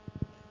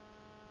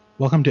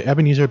Welcome to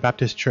Ebenezer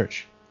Baptist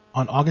Church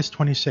on August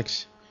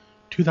 26,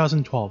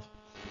 2012.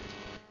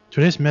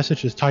 Today's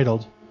message is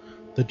titled,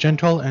 The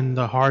Gentle and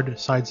the Hard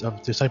Sides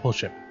of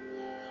Discipleship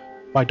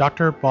by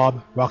Dr.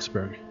 Bob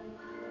Roxburgh.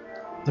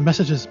 The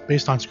message is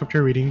based on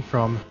scripture reading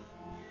from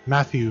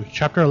Matthew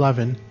chapter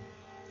 11,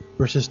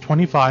 verses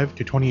 25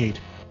 to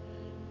 28,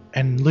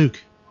 and Luke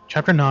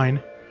chapter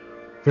 9,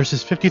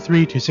 verses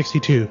 53 to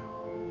 62.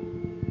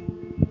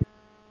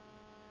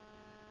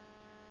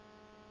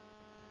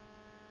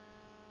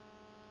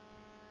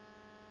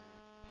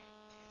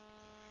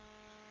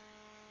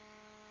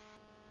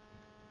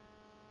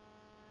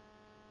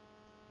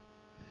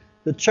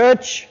 The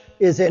church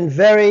is in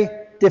very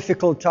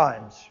difficult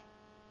times.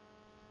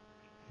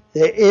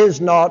 There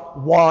is not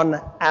one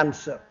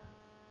answer.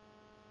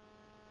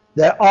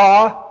 There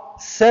are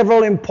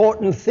several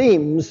important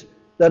themes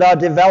that are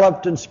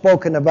developed and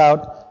spoken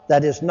about.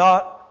 That is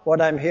not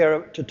what I'm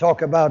here to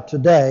talk about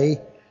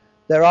today.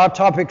 There are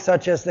topics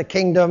such as the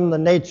kingdom, the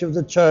nature of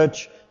the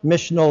church,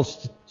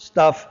 missional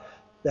stuff,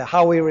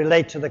 how we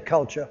relate to the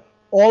culture.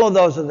 All of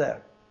those are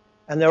there.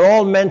 And they're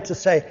all meant to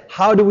say,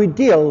 how do we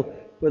deal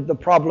with the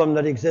problem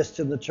that exists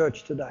in the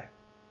church today?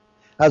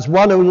 As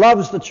one who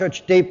loves the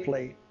church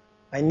deeply,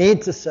 I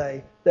need to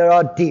say there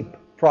are deep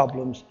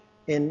problems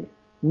in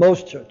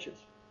most churches,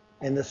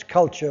 in this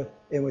culture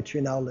in which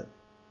we now live.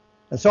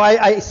 And so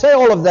I say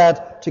all of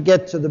that to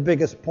get to the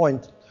biggest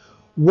point.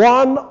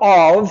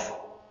 Remember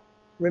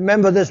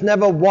there's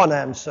never one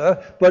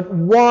answer, but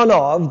one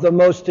of the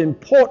most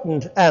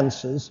important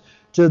answers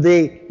to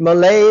the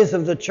malaise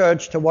of the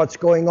church, to what's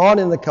going on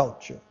in the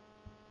culture,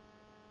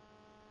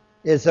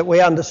 is that we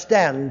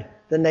understand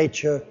the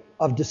nature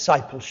of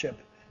discipleship.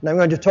 And I'm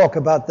going to talk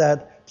about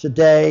that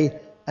today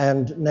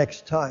and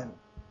next time.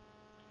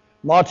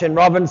 Martin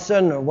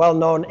Robinson, a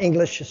well-known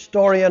English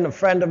historian, a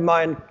friend of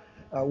mine,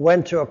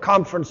 went to a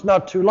conference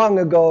not too long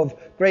ago of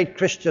great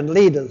Christian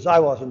leaders. I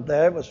wasn't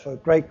there, it was for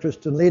great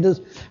Christian leaders.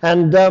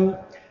 And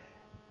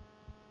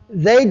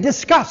they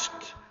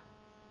discussed,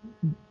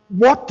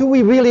 what do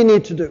we really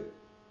need to do?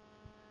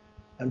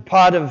 And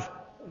part of,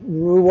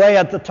 way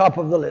at the top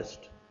of the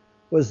list,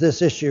 was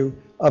this issue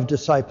of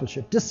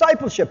discipleship.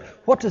 Discipleship,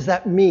 what does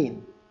that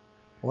mean?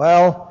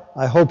 Well,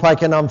 I hope I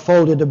can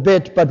unfold it a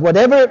bit, but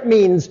whatever it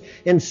means,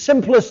 in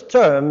simplest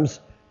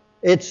terms,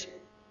 it's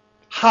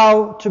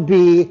how to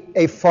be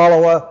a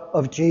follower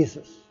of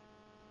Jesus.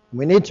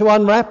 We need to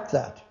unwrap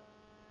that.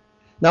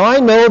 Now,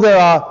 I know there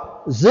are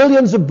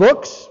zillions of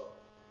books,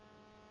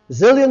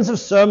 zillions of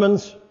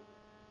sermons,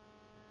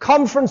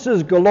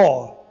 conferences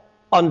galore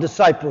on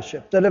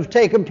discipleship that have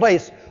taken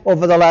place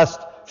over the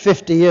last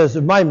 50 years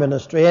of my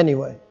ministry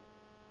anyway.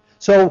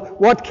 So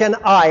what can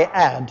I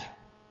add?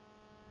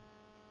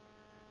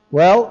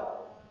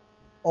 Well,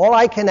 all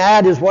I can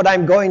add is what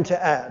I'm going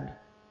to add.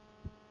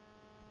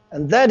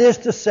 And that is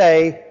to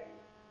say,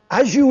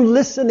 as you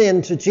listen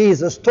in to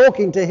Jesus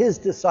talking to his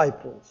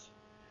disciples,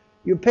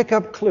 you pick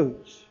up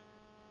clues.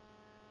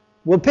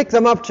 We'll pick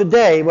them up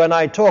today when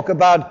I talk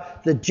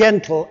about the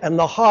gentle and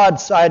the hard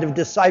side of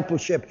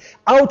discipleship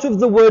out of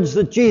the words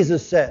that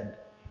Jesus said.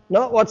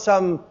 Not what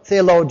some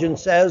theologian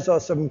says or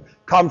some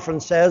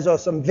conference says or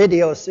some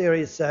video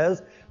series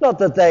says. Not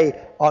that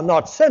they are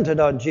not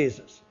centered on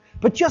Jesus,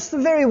 but just the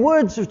very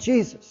words of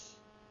Jesus.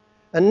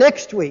 And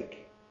next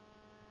week,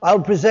 I'll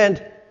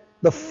present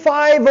the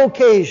 5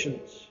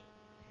 occasions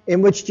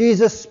in which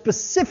Jesus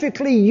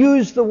specifically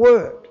used the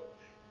word.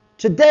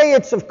 Today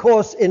it's of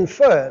course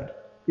inferred.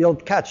 You'll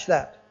catch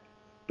that.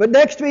 But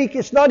next week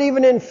it's not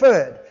even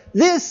inferred.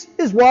 This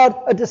is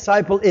what a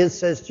disciple is,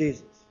 says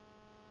Jesus.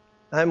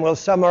 And we'll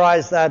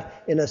summarize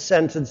that in a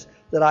sentence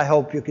that I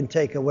hope you can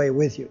take away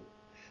with you.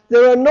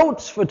 There are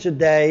notes for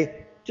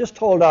today. Just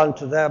hold on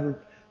to them.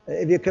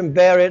 If you can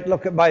bear it,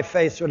 look at my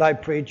face when I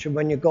preach, and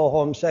when you go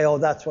home, say, oh,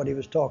 that's what he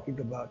was talking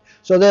about.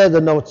 So there,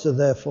 the notes are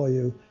there for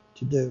you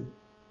to do.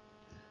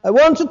 I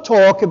want to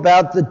talk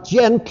about the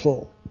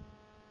gentle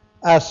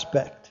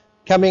aspect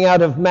coming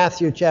out of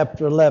Matthew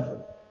chapter 11.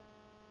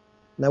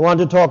 And I want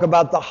to talk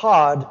about the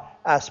hard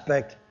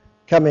aspect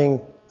coming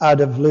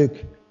out of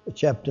Luke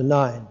chapter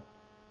 9.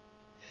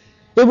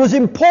 It was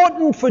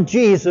important for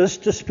Jesus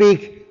to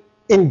speak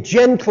in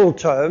gentle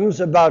terms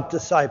about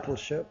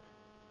discipleship.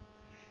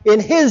 In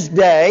his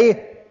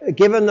day,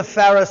 given the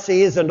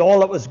Pharisees and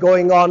all that was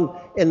going on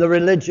in the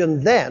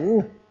religion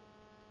then,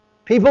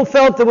 people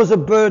felt there was a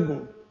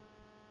burden.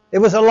 It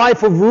was a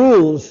life of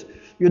rules.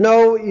 You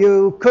know,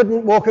 you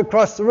couldn't walk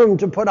across the room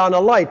to put on a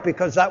light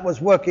because that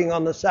was working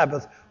on the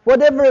Sabbath.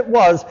 Whatever it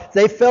was,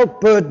 they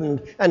felt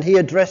burdened, and he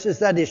addresses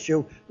that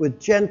issue with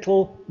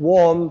gentle,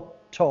 warm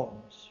tones.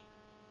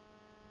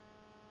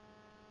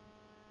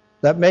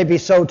 That may be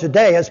so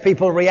today as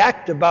people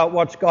react about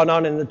what's gone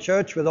on in the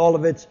church with all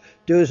of its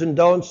do's and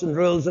don'ts and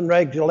rules and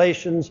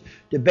regulations,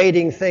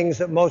 debating things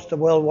that most of the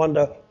world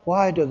wonder,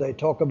 why do they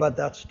talk about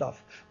that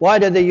stuff? Why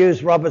do they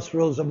use Robert's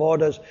Rules of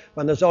Orders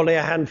when there's only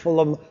a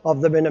handful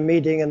of them in a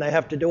meeting and they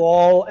have to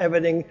do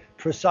everything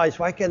precise?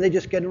 Why can't they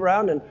just get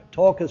around and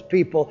talk as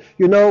people?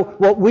 You know,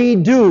 what we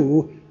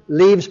do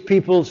leaves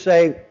people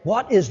saying,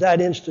 what is that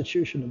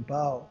institution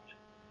about?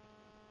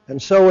 And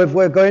so if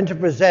we're going to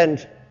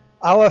present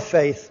our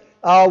faith,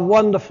 our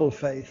wonderful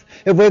faith,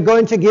 if we're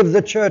going to give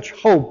the church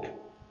hope,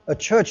 a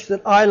church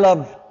that I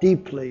love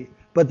deeply,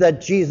 but that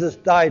Jesus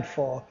died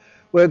for,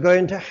 we're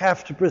going to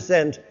have to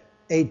present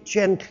a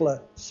gentler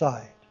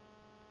side.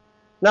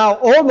 Now,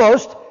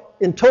 almost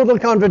in total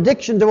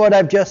contradiction to what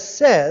I've just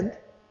said,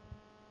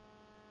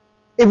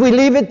 if we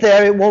leave it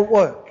there, it won't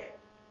work.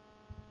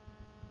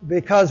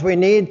 Because we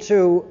need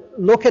to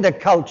look at a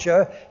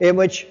culture in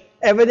which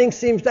everything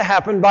seems to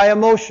happen by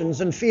emotions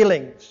and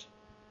feelings.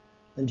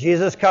 And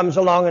Jesus comes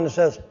along and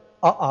says,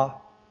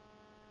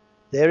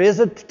 there is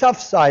a tough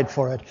side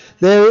for it.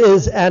 There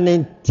is an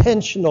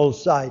intentional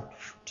side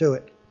to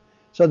it.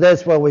 So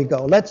that's where we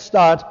go. Let's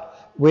start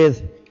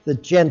with the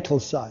gentle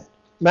side.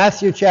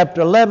 Matthew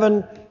chapter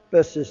 11,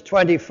 verses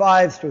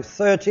 25 through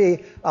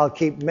 30. I'll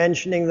keep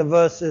mentioning the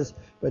verses,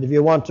 but if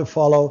you want to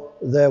follow,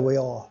 there we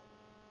are.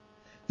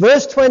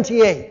 Verse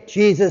 28,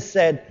 Jesus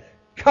said,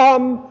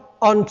 "Come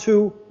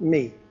unto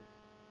me."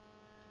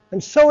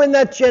 And so in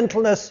that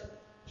gentleness,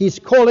 he's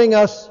calling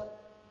us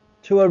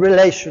to a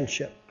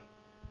relationship.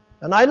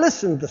 And I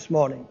listened this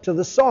morning to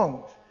the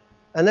songs,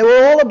 and they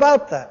were all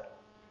about that.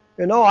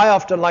 You know, I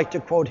often like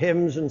to quote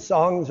hymns and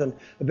songs and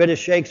a bit of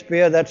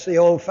Shakespeare. That's the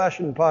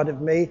old-fashioned part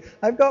of me.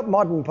 I've got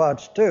modern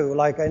parts too,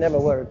 like I never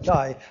wear a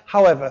tie.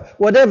 However,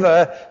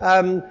 whatever,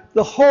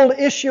 the whole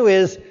issue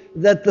is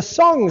that the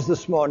songs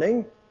this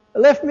morning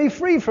left me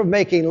free from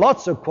making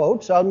lots of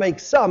quotes. I'll make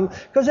some,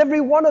 because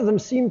every one of them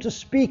seemed to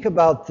speak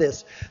about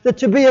this, that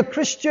to be a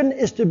Christian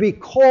is to be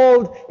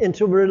called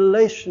into a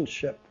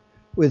relationship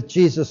with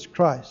Jesus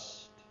Christ.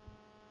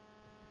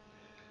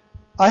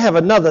 I have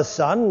another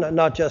son,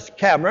 not just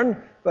Cameron,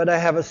 but I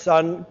have a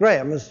son,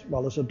 Graham, as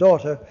well as a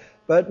daughter.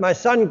 But my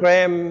son,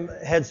 Graham,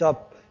 heads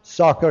up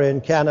soccer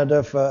in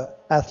Canada for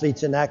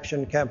Athletes in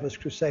Action, Campus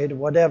Crusade, or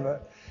whatever.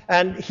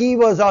 And he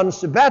was on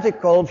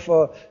sabbatical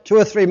for 2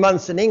 or 3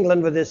 months in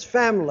England with his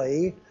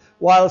family,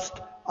 whilst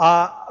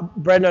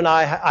Brenda and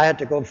I had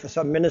to go for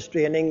some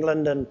ministry in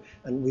England, and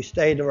we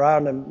stayed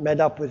around and met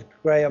up with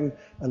Graham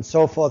and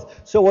so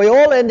forth. So we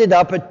all ended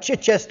up at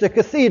Chichester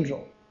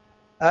Cathedral.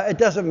 It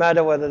doesn't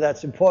matter whether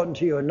that's important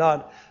to you or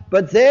not.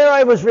 But there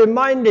I was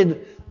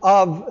reminded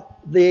of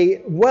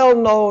the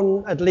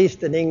well-known, at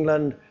least in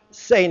England,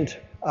 Saint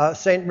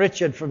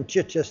Richard from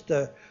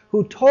Chichester,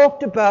 who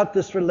talked about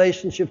this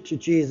relationship to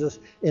Jesus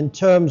in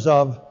terms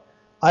of,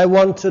 I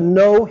want to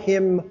know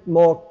him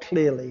more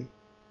clearly.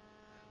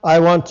 I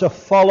want to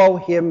follow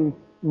him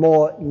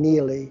more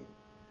nearly.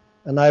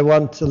 And I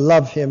want to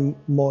love him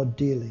more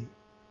dearly.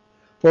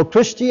 For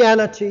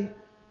Christianity,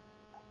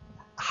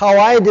 how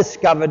I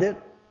discovered it,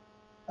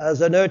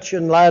 as an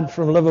urchin lad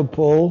from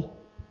Liverpool,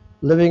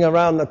 living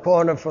around the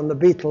corner from the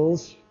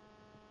Beatles,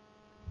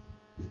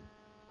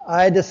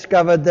 I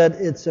discovered that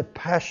it's a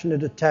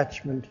passionate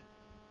attachment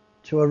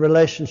to a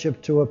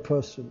relationship to a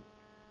person.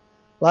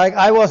 Like,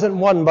 I wasn't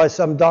won by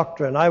some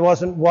doctrine. I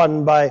wasn't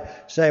won by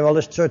saying, well,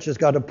 this church has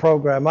got a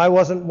program. I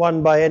wasn't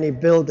won by any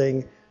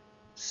building.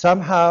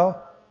 Somehow,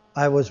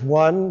 I was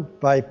won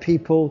by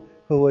people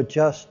who were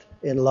just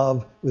in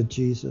love with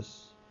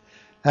Jesus.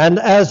 And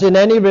as in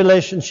any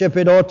relationship,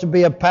 it ought to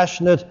be a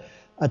passionate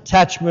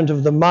attachment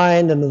of the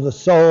mind and of the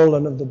soul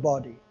and of the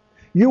body.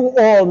 You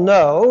all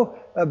know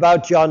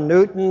about John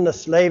Newton, the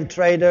slave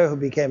trader who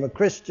became a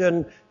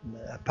Christian,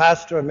 a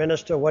pastor, a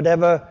minister,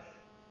 whatever.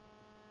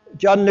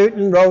 John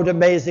Newton wrote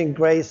Amazing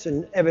Grace,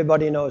 and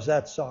everybody knows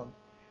that song.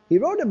 He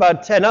wrote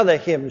about 10 other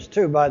hymns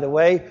too, by the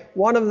way.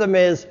 One of them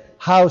is,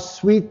 How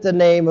Sweet the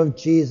Name of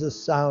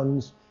Jesus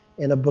Sounds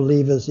in a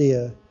Believer's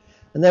Ear.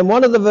 And then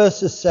one of the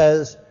verses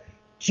says,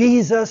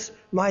 Jesus,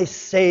 my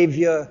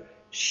Savior,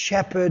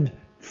 Shepherd,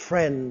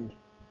 Friend,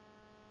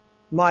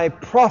 my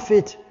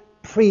Prophet,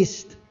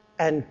 Priest,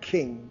 and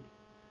King,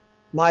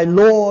 my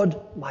Lord,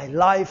 my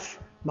life,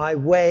 my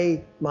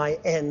way, my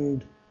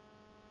end,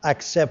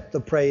 accept the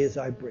praise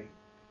I bring.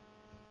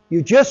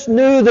 You just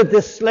knew that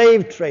this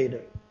slave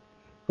trader,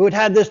 who had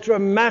had this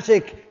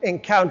dramatic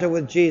encounter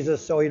with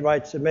Jesus, so he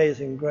writes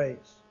Amazing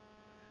Grace,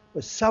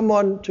 was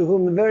someone to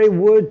whom the very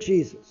word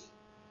Jesus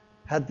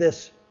had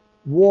this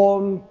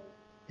warm,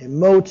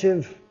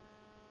 emotive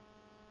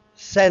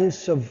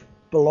sense of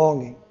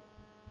belonging.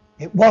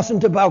 It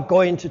wasn't about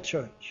going to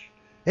church.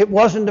 It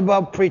wasn't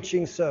about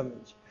preaching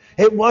sermons.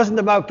 It wasn't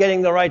about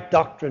getting the right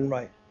doctrine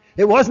right.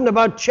 It wasn't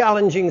about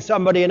challenging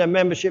somebody in a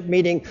membership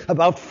meeting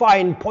about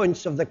fine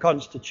points of the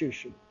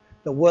Constitution.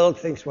 The world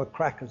thinks we're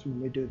crackers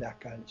when we do that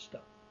kind of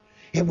stuff.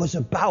 It was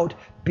about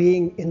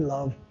being in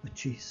love with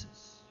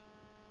Jesus.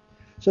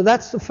 So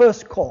that's the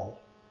first call,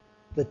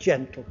 the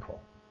gentle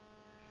call.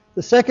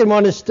 The second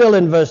one is still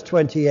in verse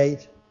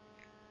 28.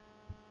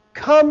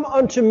 Come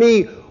unto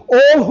me,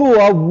 all who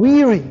are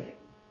weary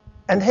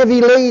and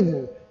heavy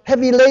laden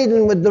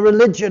with the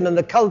religion and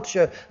the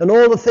culture and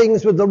all the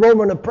things with the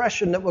Roman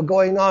oppression that were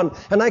going on.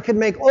 And I could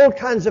make all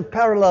kinds of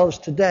parallels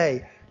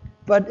today.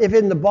 But if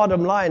in the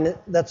bottom line,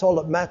 that's all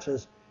that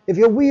matters. If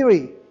you're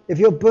weary, if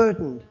you're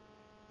burdened,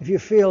 if you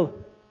feel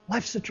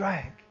life's a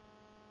drag,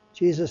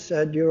 Jesus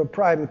said, you're a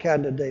prime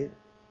candidate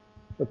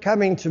for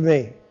coming to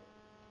me.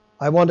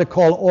 I want to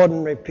call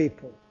ordinary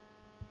people.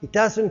 He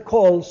doesn't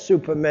call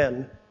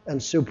supermen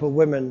and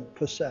superwomen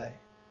per se.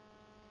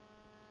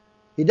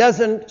 He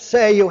doesn't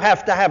say you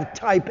have to have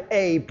type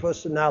A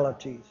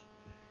personalities.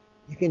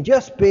 You can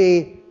just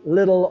be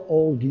little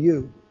old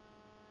you.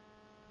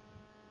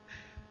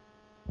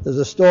 There's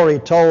a story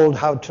told,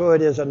 how true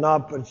it is or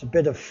not, but it's a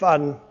bit of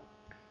fun,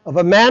 of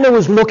a man who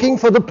was looking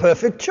for the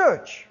perfect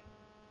church.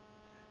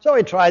 So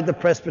he tried the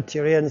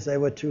Presbyterians, they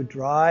were too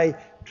dry.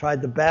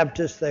 Tried the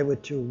Baptists, they were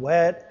too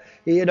wet.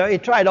 He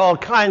tried all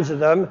kinds of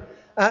them.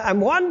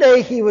 And one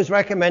day he was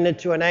recommended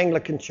to an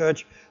Anglican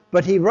church,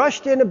 but he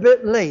rushed in a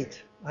bit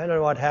late. I don't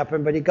know what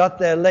happened, but he got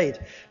there late.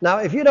 Now,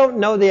 if you don't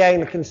know the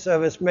Anglican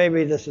service,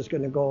 maybe this is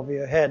going to go over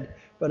your head,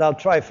 but I'll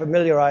try to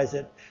familiarize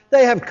it.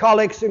 They have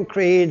collects and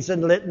creeds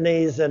and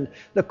litanies and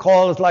the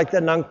calls like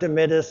the Nunc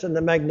Dimittis and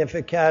the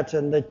Magnificat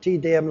and the Te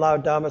Deum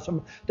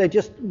Laudamus. They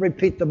just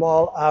repeat them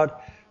all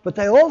out. But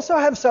they also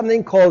have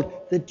something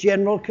called the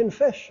General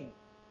Confession.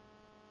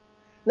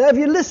 Now, if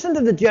you listen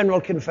to the General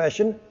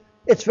Confession,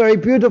 it's very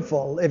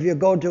beautiful. If you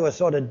go to a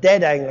sort of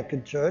dead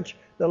Anglican church,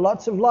 there are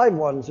lots of live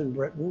ones in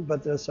Britain,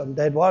 but there's some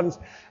dead ones.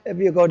 If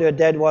you go to a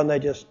dead one, they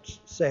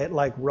just say it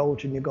like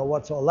rote, and you go,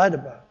 what's all that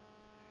about?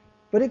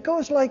 But it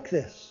goes like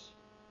this.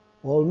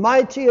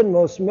 Almighty and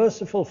most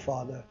merciful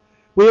Father,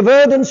 we have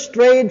erred and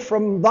strayed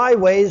from thy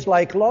ways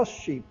like lost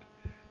sheep.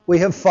 We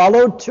have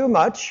followed too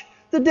much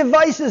the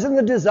devices and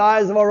the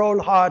desires of our own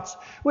hearts.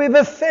 We have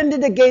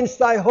offended against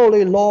thy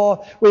holy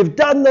law. We've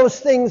done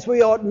those things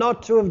we ought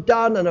not to have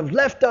done and have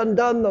left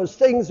undone those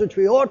things which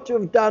we ought to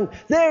have done.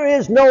 There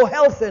is no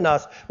health in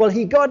us. Well,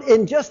 he got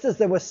in just as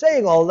they were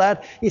saying all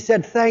that. He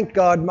said, thank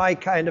God, my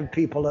kind of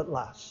people at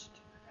last.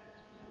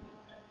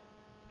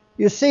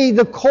 You see,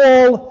 the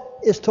call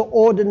is to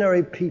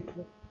ordinary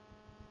people.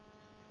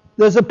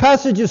 There's a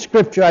passage of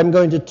scripture I'm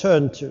going to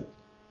turn to.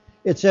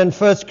 It's in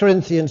 1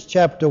 Corinthians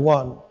chapter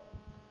 1.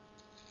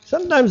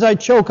 Sometimes I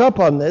choke up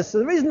on this.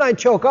 The reason I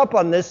choke up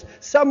on this,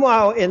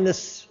 somehow in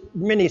this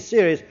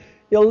mini-series,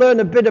 you'll learn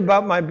a bit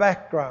about my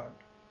background.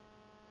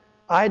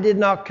 I did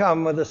not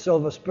come with a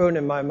silver spoon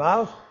in my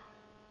mouth.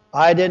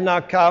 I did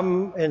not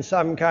come in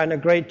some kind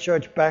of great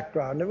church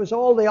background. It was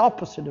all the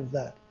opposite of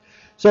that.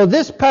 So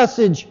this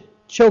passage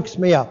chokes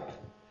me up.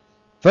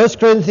 1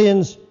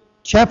 Corinthians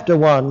chapter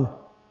 1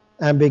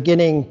 and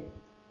beginning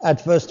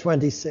at verse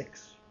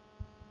 26.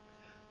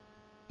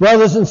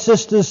 Brothers and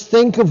sisters,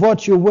 think of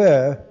what you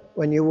were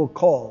when you were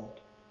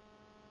called.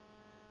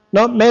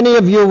 Not many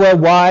of you were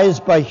wise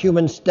by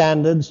human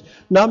standards.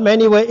 Not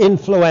many were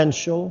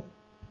influential.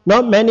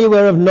 Not many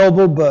were of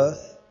noble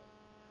birth.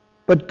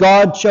 But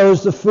God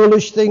chose the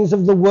foolish things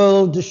of the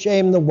world to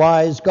shame the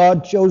wise.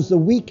 God chose the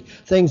weak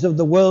things of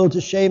the world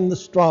to shame the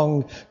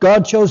strong.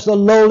 God chose the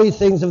lowly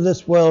things of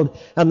this world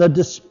and the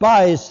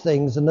despised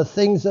things and the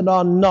things that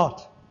are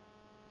not.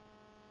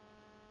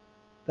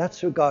 That's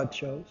who God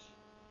chose.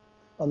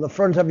 On the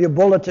front of your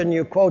bulletin,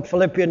 you quote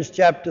Philippians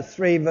chapter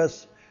 3,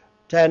 verse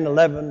 10,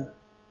 11.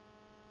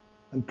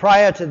 And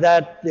prior to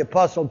that, the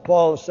Apostle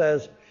Paul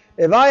says,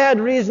 if I had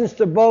reasons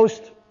to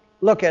boast,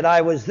 look at, I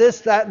was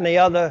this, that, and the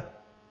other,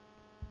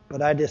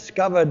 but I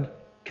discovered,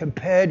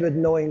 compared with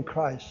knowing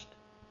Christ,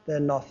 they're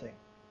nothing.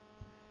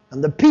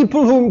 And the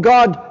people whom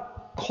God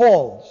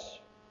calls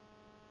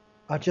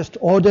are just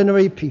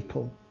ordinary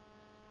people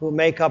who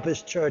make up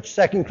his church.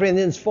 2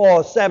 Corinthians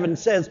 4:7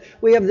 says,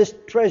 we have this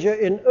treasure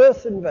in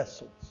earthen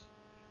vessels,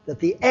 that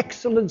the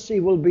excellency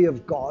will be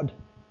of God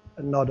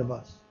and not of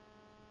us.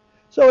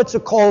 So it's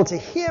a call to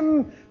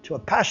him, to a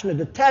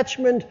passionate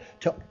attachment,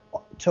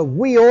 to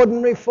we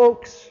ordinary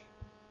folks.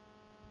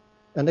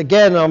 And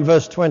again on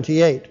verse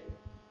 28,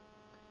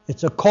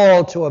 it's a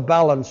call to a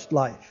balanced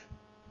life.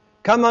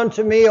 Come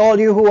unto me, all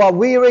you who are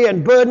weary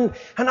and burdened,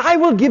 and I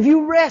will give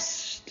you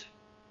rest.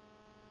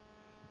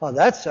 Oh,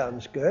 that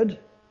sounds good.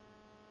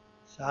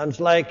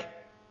 Sounds like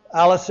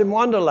Alice in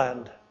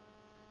Wonderland.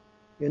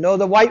 You know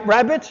the White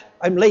Rabbit?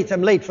 I'm late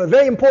for a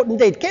very important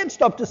date. Can't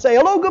stop to say,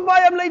 hello,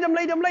 goodbye, I'm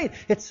late.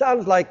 It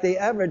sounds like the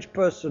average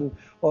person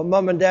or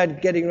mom and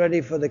dad getting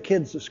ready for the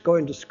kids that's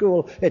going to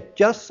school. It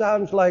just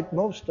sounds like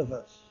most of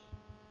us.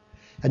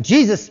 And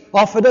Jesus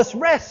offered us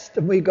rest,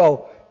 and we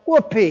go,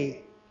 whoopee,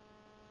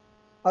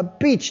 a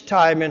beach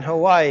time in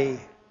Hawaii,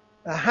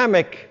 a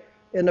hammock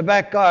in the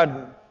back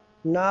garden.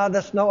 No,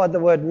 that's not what the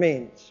word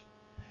means.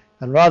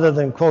 And rather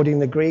than quoting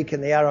the Greek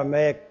and the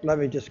Aramaic, let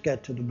me just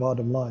get to the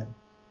bottom line.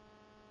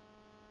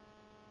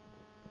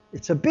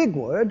 It's a big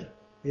word.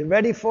 You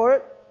ready for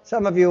it?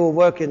 Some of you who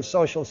work in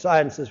social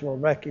sciences will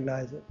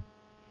recognize it.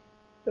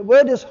 The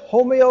word is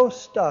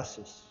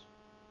homeostasis.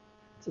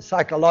 It's a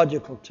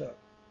psychological term.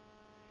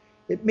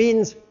 It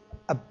means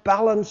a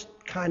balanced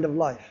kind of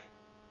life,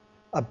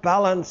 a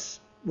balance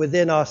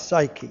within our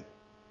psyche.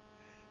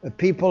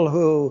 People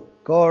who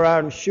go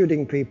around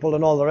shooting people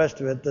and all the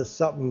rest of it, there's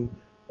something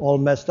all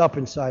messed up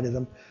inside of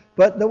them.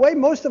 But the way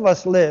most of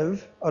us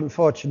live,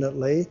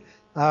 unfortunately,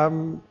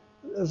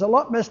 there's a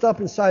lot messed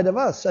up inside of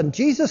us. And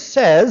Jesus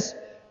says,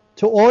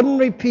 to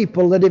ordinary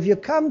people that if you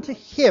come to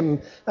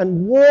Him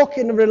and walk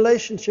in a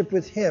relationship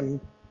with Him,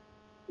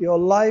 your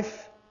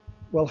life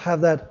will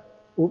have that,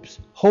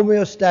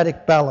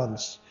 homeostatic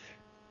balance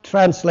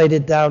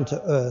translated down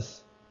to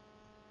earth.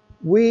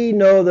 We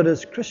know that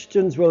as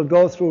Christians we'll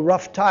go through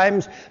rough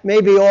times.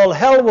 Maybe all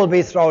hell will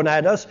be thrown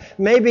at us.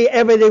 Maybe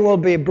everything will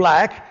be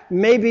black.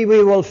 Maybe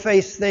we will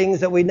face things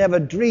that we never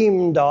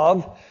dreamed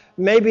of.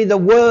 Maybe the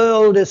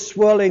world is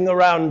swirling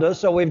around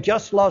us, or we've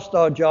just lost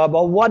our job,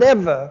 or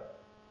whatever.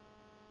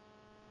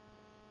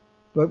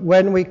 But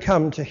when we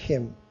come to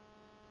Him,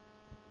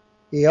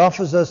 He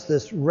offers us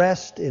this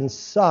rest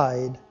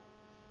inside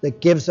that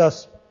gives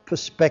us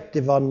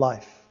perspective on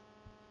life.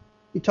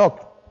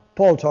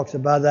 Paul talks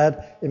about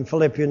that in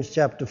Philippians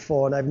chapter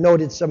 4, and I've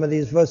noted some of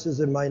these verses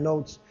in my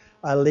notes.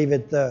 I'll leave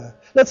it there.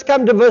 Let's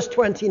come to verse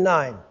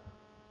 29.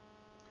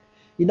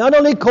 He not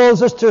only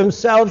calls us to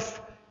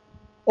Himself,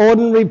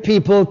 ordinary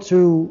people,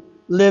 to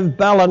live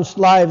balanced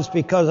lives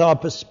because our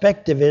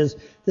perspective is,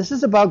 this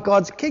is about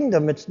God's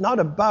kingdom. It's not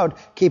about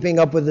keeping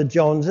up with the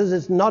Joneses.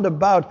 It's not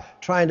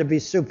about trying to be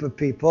super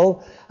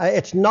people.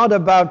 It's not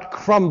about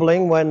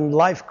crumbling when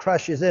life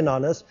crashes in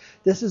on us.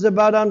 This is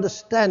about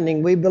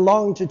understanding we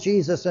belong to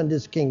Jesus and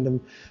His kingdom.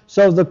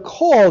 So the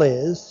call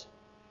is,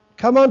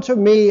 come unto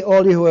me,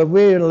 all you who are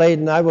weary and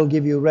laden, I will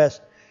give you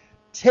rest.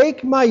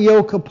 Take my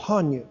yoke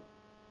upon you.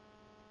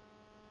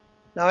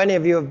 Now, any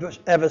of you have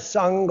ever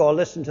sung or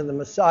listened to the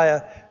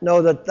Messiah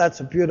know that that's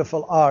a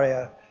beautiful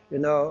aria.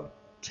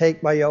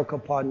 Take my yoke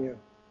upon you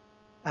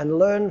and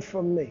learn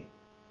from me.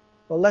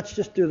 Well, let's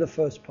just do the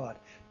first part.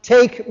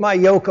 Take my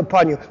yoke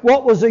upon you.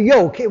 What was a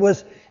yoke? It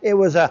was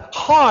a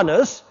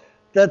harness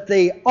that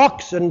the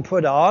oxen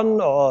put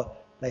on, or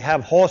they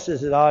have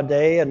horses in our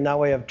day, and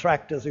now we have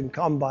tractors and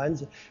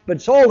combines. But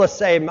it's all the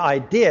same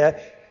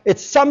idea.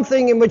 It's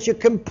something in which you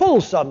can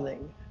pull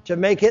something to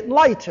make it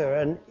lighter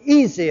and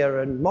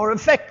easier and more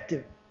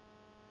effective.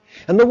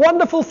 And the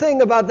wonderful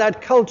thing about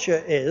that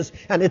culture is,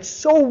 and it's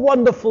so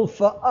wonderful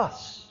for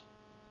us,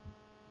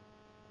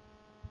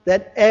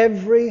 that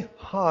every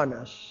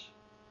harness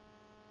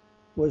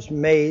was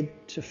made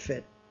to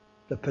fit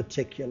the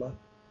particular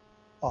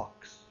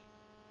ox.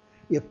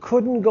 You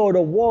couldn't go to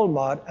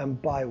Walmart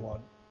and buy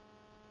one.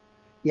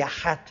 You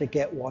had to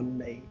get one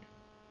made.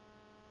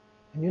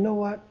 And you know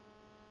what?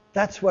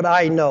 That's what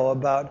I know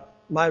about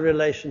my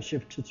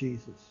relationship to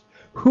Jesus.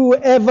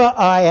 Whoever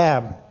I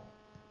am,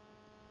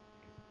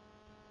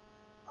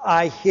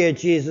 I hear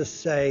Jesus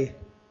say,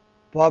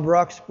 Bob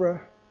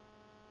Roxburgh,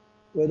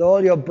 with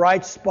all your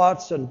bright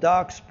spots and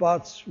dark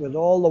spots, with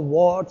all the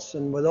warts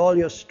and with all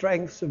your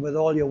strengths and with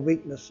all your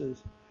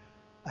weaknesses,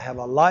 I have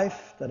a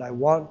life that I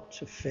want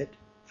to fit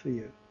for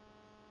you.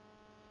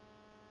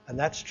 And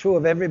that's true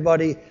of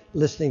everybody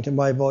listening to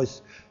my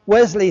voice.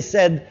 Wesley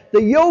said,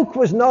 the yoke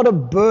was not a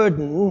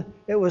burden,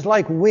 it was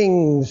like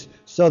wings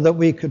so that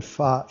we could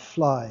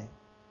fly.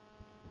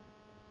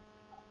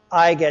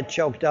 I get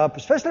choked up,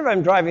 especially if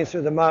I'm driving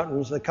through the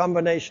mountains. The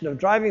combination of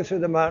driving through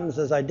the mountains,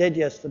 as I did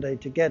yesterday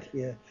to get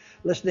here,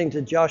 listening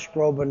to Josh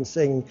Groban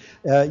sing,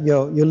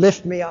 you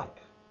lift me up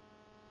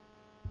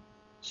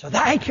so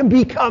that I can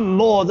become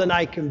more than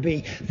I can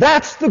be.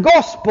 That's the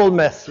gospel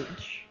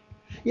message.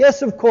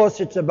 Yes, of course,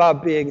 it's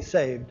about being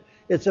saved.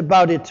 It's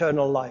about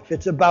eternal life.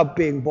 It's about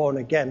being born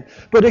again.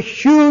 But a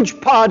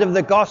huge part of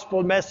the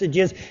gospel message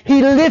is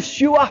He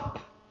lifts you up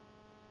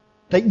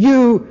that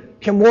you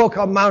can walk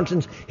on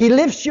mountains. He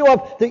lifts you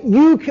up that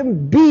you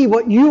can be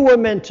what you were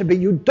meant to be.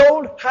 You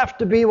don't have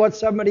to be what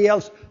somebody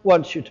else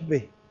wants you to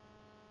be.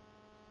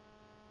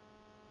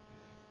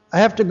 I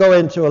have to go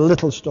into a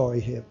little story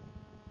here.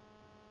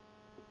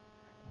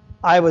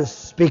 I was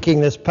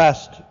speaking this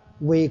past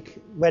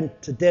week,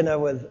 went to dinner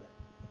with a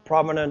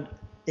prominent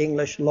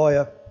English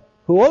lawyer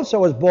who also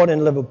was born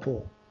in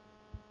Liverpool.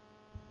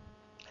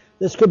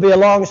 This could be a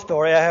long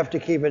story. I have to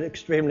keep it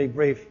extremely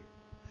brief.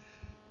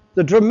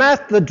 The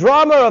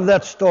drama of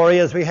that story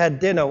as we had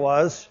dinner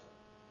was,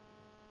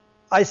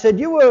 I said,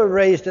 you were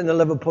raised in the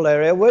Liverpool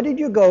area. Where did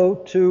you go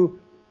to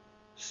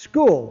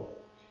school?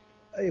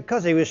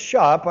 Because he was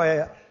sharp,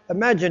 I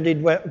imagined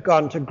he'd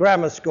gone to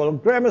grammar school.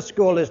 Grammar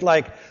school is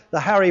like the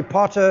Harry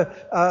Potter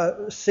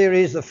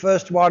series, the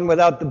first one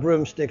without the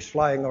broomsticks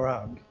flying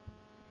around.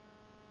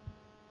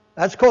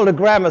 That's called a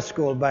grammar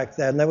school back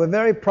then. They were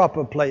very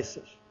proper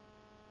places.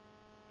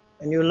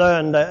 And you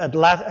learned at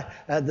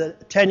the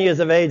 10 years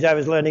of age, I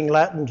was learning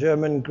Latin,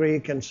 German,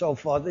 Greek, and so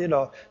forth.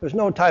 There was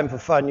no time for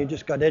fun. You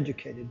just got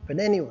educated. But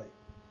anyway,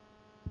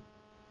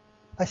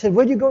 I said,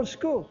 where'd you go to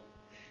school?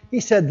 He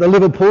said, the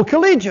Liverpool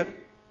Collegiate.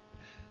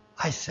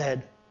 I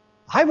said,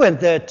 I went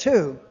there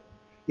too.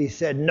 He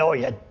said, no,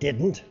 you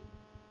didn't.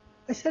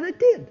 I said, I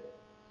did.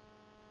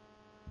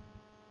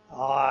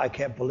 Oh, I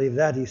can't believe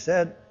that, he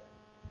said.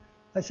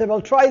 I said,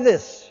 well, try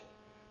this.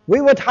 We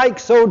would hike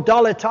so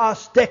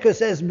dolitas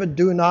decus es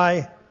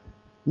medunai,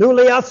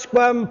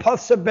 nulliasquam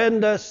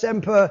possibenda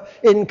semper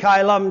in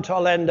caelum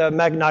tollenda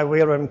magni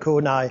virum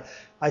cunai.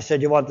 I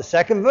said, you want the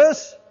second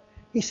verse?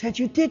 He said,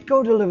 you did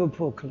go to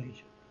Liverpool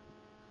Collegiate.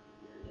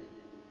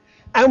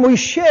 And we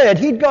shared,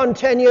 he'd gone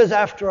 10 years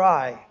after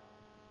I.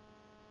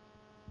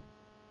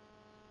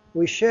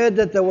 We shared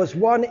that there was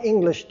one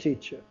English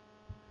teacher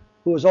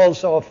who was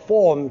also a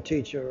form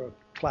teacher, a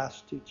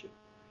class teacher,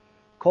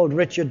 called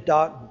Richard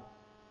Darton,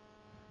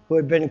 who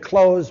had been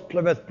closed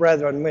Plymouth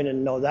Brethren. We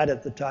didn't know that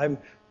at the time.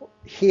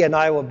 He and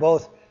I were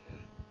both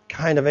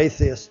kind of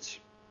atheists.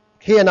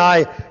 He and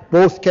I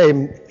both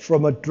came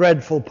from a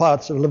dreadful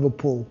parts of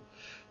Liverpool.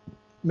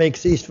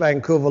 Makes East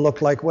Vancouver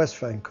look like West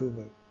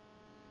Vancouver.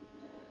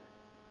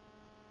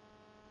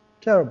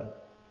 Terrible.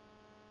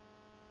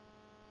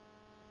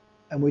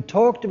 And we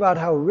talked about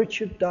how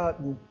Richard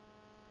Darton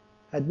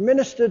had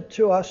ministered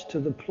to us to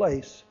the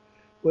place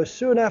where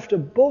soon after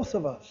both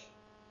of us,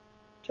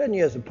 10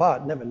 years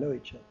apart, never knew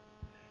each other,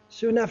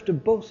 soon after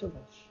both of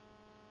us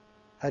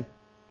had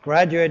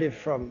graduated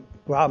from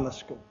grammar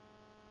school,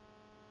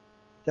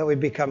 that we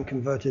become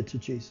converted to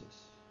Jesus.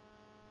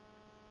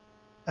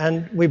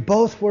 And we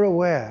both were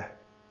aware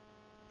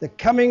that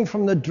coming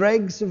from the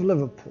dregs of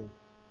Liverpool,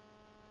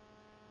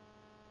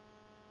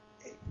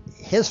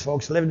 his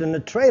folks lived in a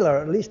trailer,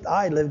 at least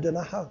I lived in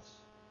a house.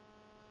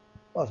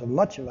 It wasn't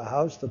much of a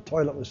house, the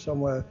toilet was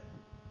somewhere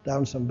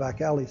down some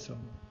back alley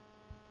somewhere.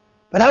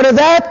 But out of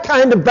that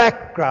kind of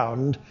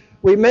background,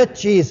 we met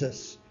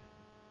Jesus,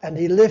 and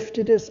he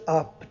lifted us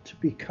up to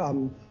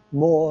become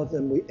more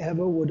than we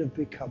ever would have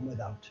become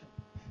without him.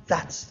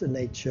 That's the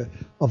nature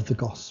of the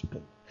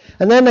gospel.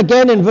 And then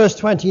again in verse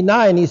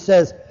 29, he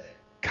says,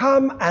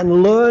 "Come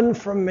and learn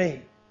from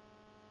me."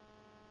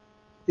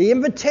 The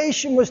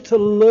invitation was to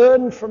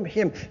learn from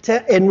him,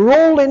 to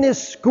enroll in his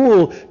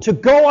school, to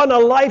go on a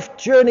life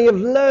journey of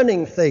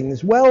learning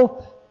things.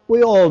 Well,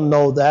 we all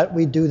know that.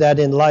 We do that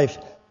in life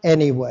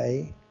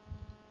anyway.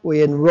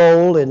 We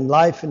enroll in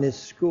life in his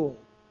school.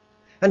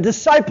 And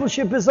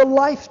discipleship is a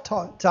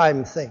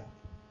lifetime thing.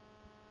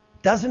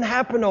 Doesn't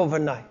happen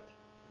overnight,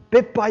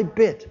 bit by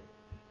bit.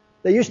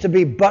 There used to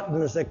be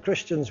buttons that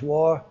Christians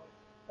wore.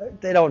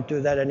 They don't do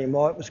that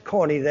anymore. It was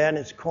corny then,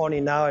 it's corny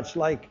now. It's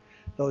like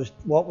those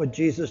 "what would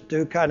Jesus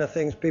do" kind of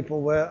things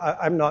people wear.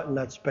 I'm not in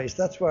that space.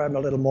 That's where I'm a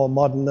little more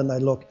modern than I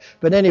look.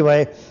 But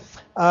anyway,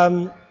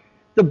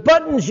 the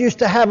buttons used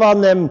to have on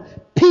them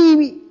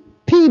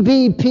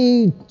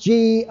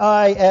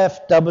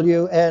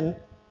PBPGIFWN,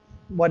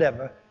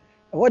 whatever.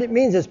 And what it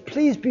means is,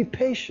 please be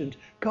patient.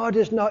 God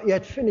is not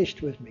yet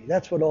finished with me.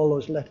 That's what all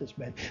those letters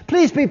meant.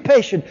 Please be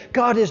patient.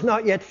 God is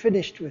not yet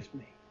finished with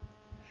me.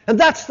 And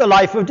that's the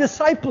life of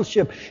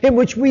discipleship, in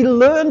which we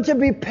learn to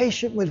be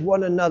patient with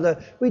one another.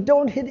 We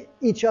don't hit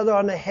each other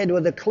on the head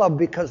with a club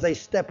because they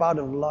step out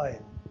of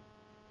line.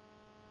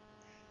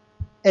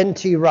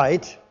 N.T.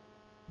 Wright,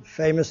 a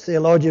famous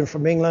theologian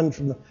from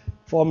England,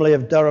 formerly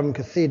of Durham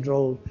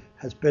Cathedral,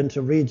 has been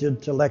to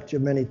Regent to lecture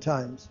many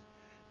times,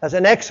 has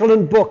an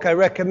excellent book. I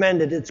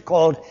recommend it. It's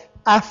called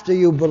After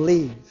You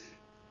Believe.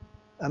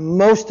 And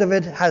most of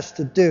it has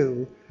to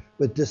do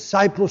with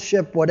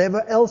discipleship,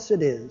 whatever else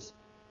it is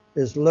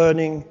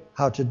learning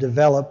how to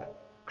develop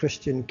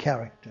Christian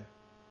character.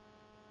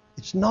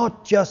 It's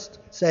not just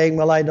saying,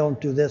 well, I don't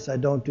do this, I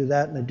don't do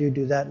that, and I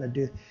do that, and I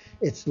do.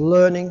 It's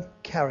learning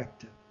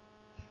character.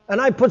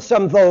 And I put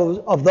some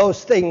of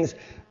those things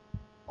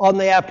on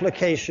the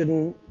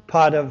application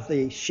part of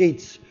the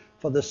sheets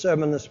for the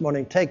sermon this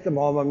morning. Take them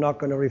home. I'm not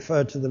going to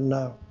refer to them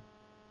now.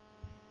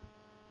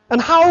 And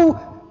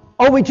how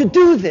are we to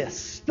do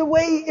this? The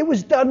way it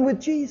was done with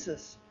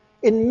Jesus,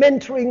 in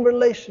mentoring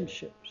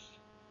relationships.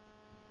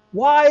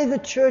 Why the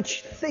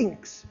church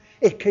thinks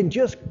it can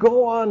just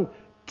go on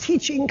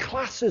teaching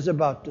classes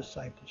about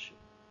discipleship.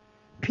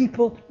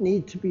 People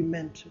need to be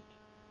mentored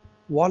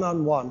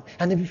one-on-one,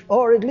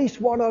 or at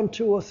least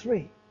one-on-two or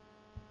three.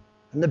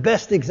 And the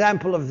best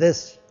example of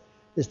this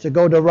is to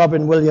go to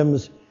Robin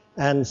Williams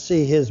and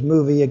see his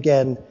movie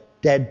again,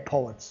 Dead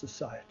Poets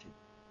Society.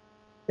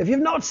 If you've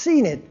not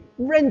seen it,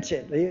 rent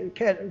it. You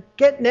can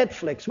get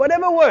Netflix,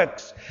 whatever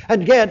works,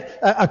 and get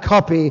a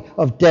copy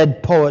of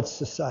Dead Poets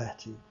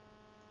Society.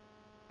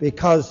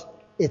 Because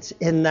it's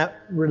in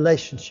that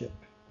relationship.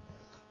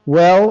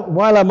 Well,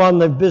 while I'm on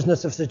the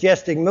business of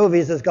suggesting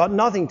movies, it's got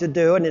nothing to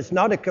do, and it's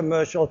not a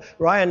commercial.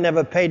 Ryan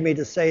never paid me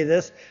to say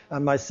this,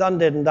 and my son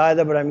didn't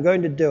either, but I'm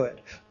going to do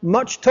it.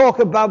 Much talk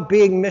about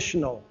being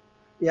missional.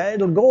 Yeah,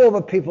 it'll go over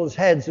people's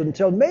heads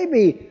until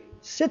maybe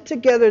sit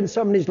together in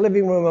somebody's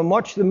living room and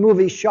watch the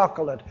movie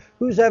Chocolate.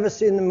 Who's ever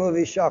seen the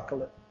movie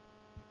Chocolate?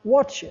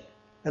 Watch it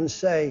and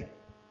say,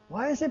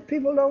 why is it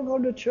people don't go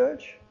to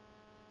church?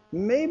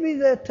 Maybe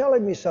they're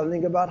telling me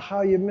something about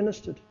how you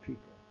minister to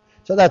people.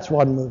 So that's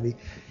one movie.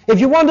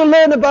 If you want to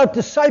learn about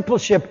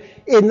discipleship,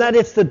 in that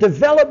it's the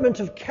development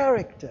of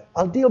character,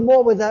 I'll deal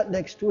more with that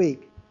next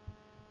week,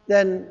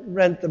 then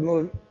rent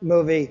the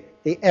movie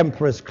The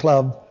Emperor's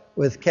Club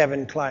with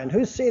Kevin Kline.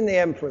 Who's seen The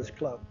Emperor's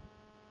Club?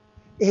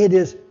 It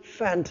is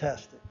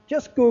fantastic.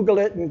 Just Google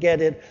it and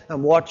get it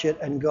and watch it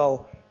and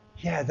go,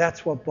 yeah,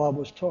 that's what Bob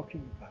was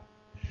talking about.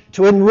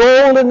 To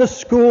enroll in the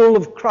school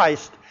of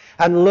Christ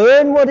and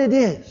learn what it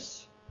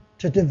is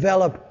to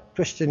develop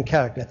Christian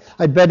character.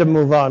 I'd better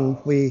move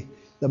on. We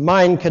The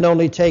mind can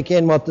only take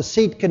in what the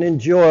seat can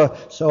endure,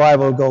 so I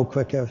will go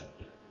quicker.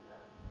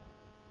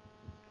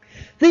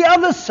 The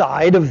other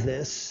side of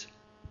this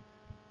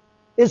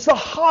is the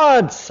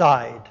hard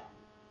side,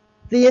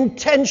 the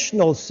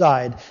intentional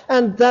side.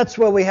 And that's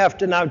where we have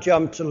to now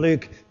jump to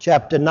Luke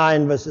chapter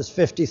 9, verses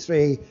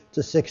 53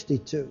 to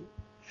 62.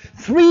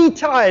 3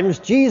 times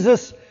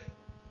Jesus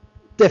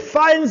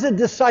defines a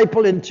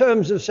disciple in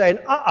terms of saying,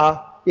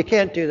 you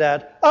can't do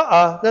that.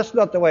 That's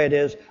not the way it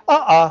is.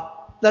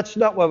 That's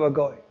not where we're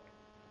going.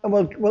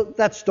 And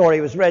that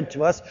story was read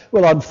to us.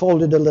 We'll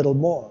unfold it a little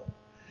more.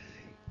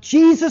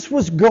 Jesus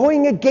was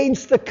going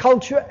against the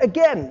culture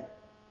again.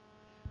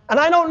 And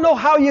I don't know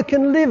how you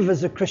can live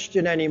as a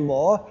Christian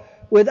anymore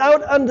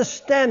without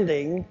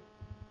understanding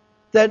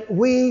that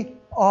we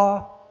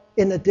are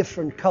in a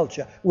different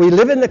culture. We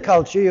live in the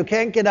culture, you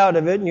can't get out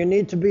of it, and you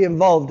need to be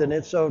involved in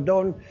it, so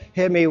don't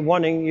hear me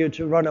wanting you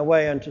to run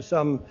away into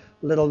some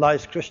little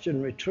nice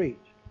Christian retreat.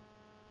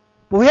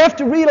 But we have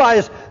to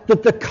realize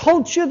that the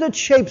culture that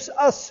shapes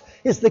us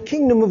is the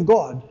kingdom of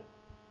God.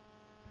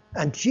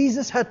 And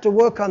Jesus had to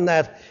work on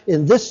that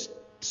in this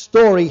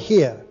story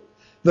here.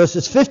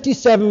 Verses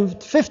 57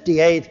 to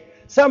 58,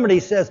 somebody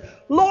says,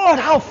 Lord,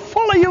 how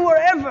full are you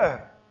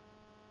wherever?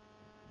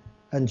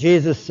 And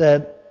Jesus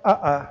said,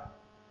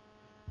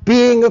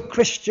 Being a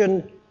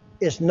Christian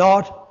is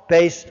not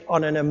based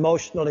on an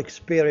emotional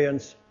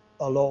experience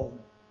alone.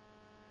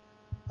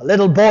 A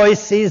little boy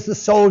sees the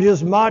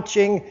soldiers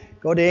marching.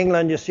 Go to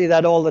England, you see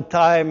that all the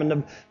time, and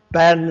the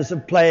bands are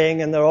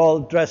playing, and they're all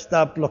dressed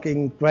up,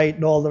 looking great,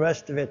 and all the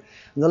rest of it.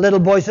 And the little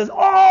boy says,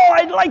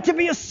 I'd like to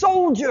be a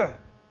soldier.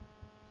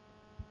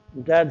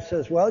 And Dad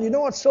says, well, you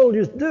know what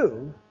soldiers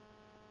do?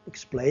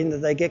 Explain that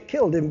they get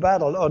killed in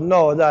battle. Oh,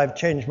 no, I've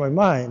changed my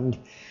mind.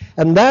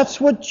 And that's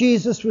what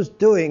Jesus was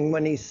doing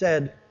when he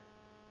said,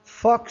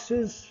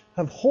 foxes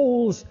have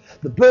holes,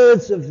 the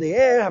birds of the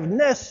air have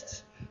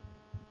nests,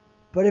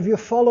 but if you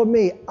follow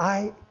me,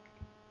 I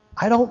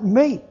don't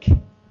make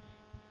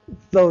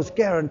those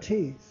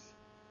guarantees.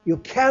 You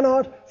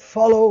cannot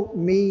follow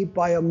me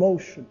by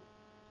emotion.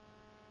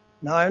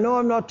 Now, I know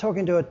I'm not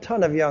talking to a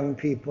ton of young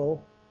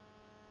people,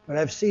 but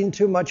I've seen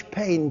too much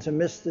pain to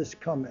miss this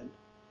comment.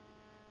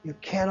 You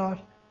cannot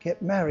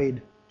get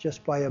married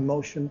just by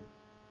emotion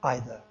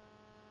either.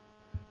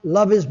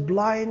 Love is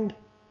blind,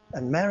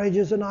 and marriage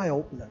is an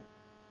eye-opener.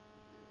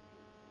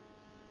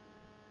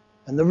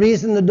 And the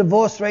reason the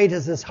divorce rate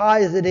is as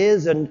high as it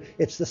is, and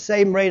it's the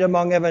same rate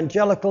among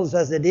evangelicals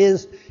as it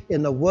is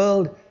in the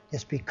world,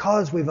 is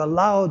because we've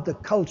allowed the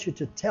culture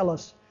to tell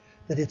us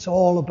that it's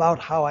all about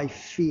how I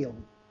feel.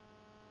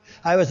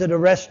 I was at a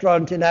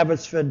restaurant in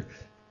Abbotsford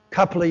a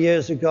couple of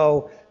years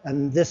ago,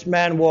 and this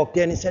man walked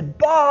in. He said,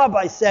 Bob,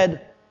 I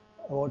said,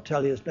 I won't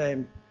tell you his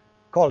name,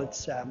 call it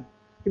Sam.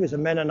 He was a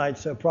Mennonite,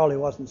 so it probably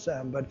wasn't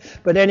Sam.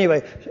 But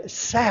anyway,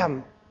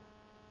 Sam.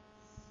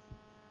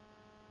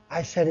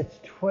 I said, it's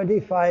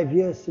 25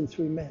 years since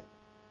we met.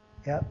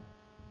 Yeah.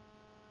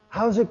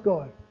 How's it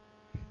going?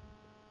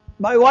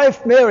 My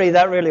wife, Mary,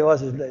 that really was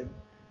his name.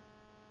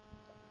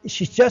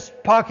 She's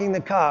just parking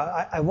the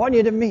car. I want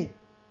you to meet.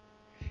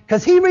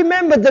 Because he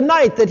remembered the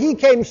night that he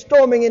came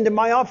storming into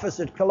my office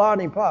at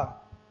Killarney Park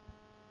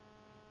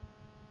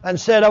and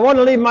said, I want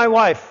to leave my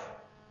wife.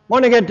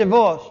 Want to get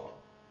divorced.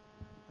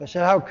 I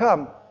said, how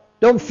come?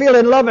 Don't feel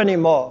in love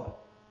anymore.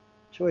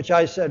 To which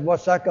I said,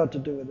 what's that got to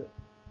do with it?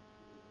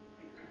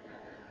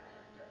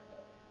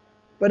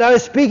 But I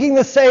was speaking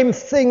the same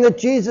thing that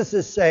Jesus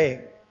is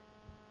saying.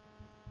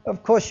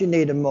 Of course you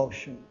need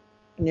emotion,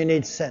 and you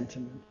need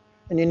sentiment,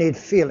 and you need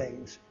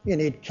feelings, you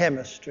need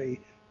chemistry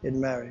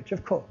in marriage.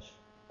 Of course,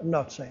 I'm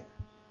not saying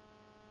that.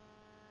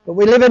 But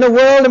we live in a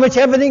world in which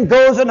everything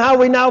goes on how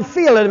we now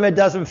feel, and if it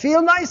doesn't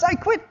feel nice, I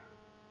quit.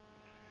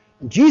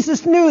 And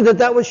Jesus knew that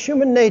that was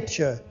human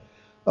nature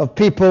of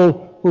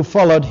people who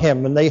followed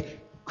him, and they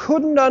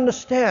couldn't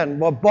understand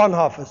what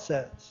Bonhoeffer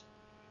says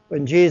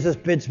when Jesus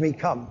bids me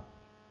come.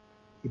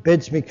 He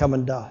bids me come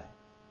and die.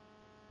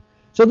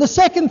 So the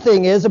second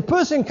thing is, a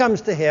person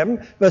comes to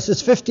him,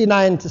 verses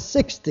 59 to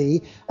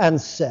 60, and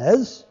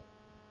says,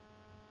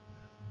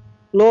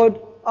 Lord,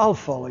 I'll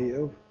follow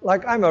you.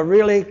 Like, I'm a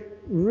really,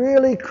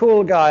 really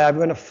cool guy. I'm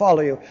going to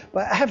follow you.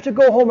 But I have to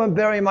go home and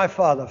bury my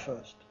father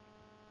first.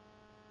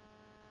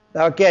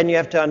 Now, again, you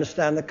have to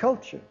understand the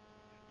culture.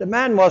 The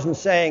man wasn't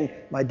saying,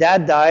 my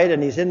dad died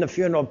and he's in the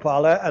funeral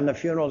parlor and the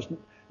funeral's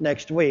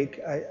next week.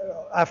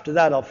 After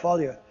that, I'll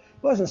follow you.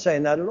 He wasn't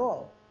saying that at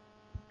all.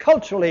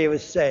 Culturally, he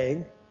was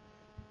saying,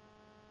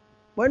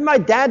 when my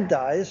dad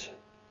dies,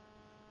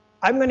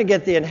 I'm going to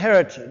get the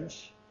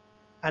inheritance,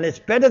 and it's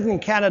better than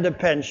Canada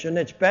Pension,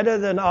 it's better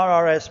than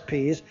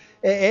RRSPs,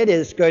 it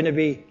is going to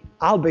be,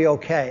 I'll be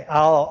okay,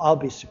 I'll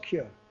be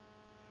secure.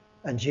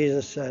 And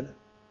Jesus said,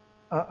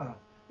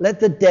 let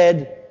the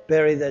dead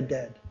bury their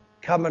dead.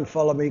 Come and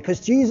follow me. Because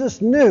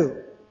Jesus knew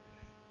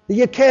that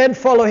you can't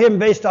follow him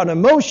based on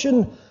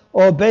emotion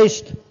or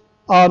based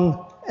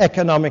on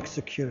economic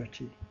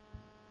security.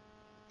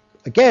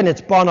 Again, it's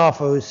Bonhoeffer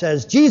who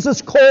says,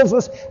 Jesus calls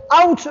us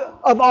out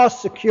of our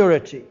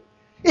security.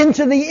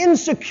 into the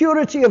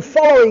insecurity of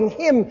following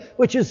Him,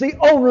 which is the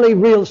only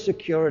real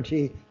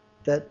security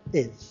that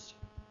is.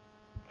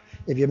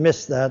 If you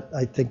missed that,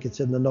 I think it's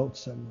in the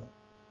notes somewhere.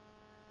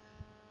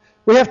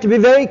 We have to be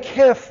very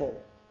careful,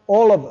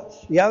 all of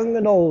us, young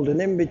and old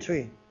and in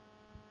between.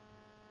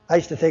 I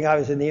used to think I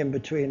was in the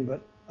in-between,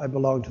 but I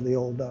belong to the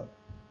old now.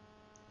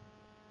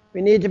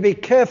 We need to be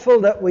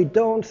careful that we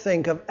don't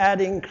think of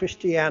adding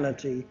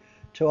Christianity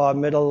to our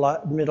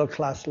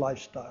middle-class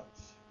lifestyles.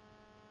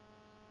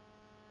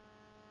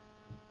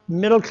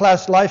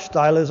 Middle-class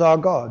lifestyle is our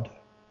God.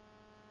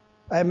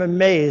 I am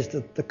amazed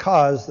at the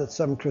cars that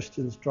some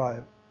Christians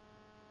drive.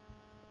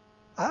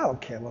 I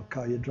don't care what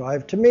car you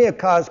drive. To me, a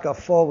car's got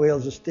 4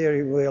 wheels, a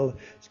steering wheel,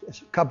 a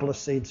couple of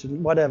seats,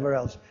 and whatever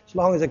else, as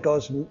long as it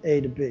goes from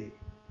A to B.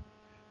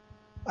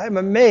 I'm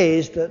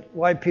amazed at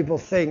why people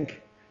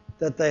think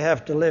that they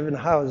have to live in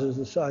houses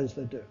the size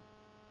they do.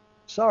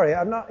 Sorry,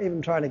 I'm not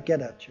even trying to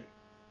get at you.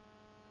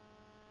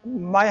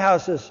 My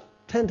house is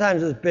 10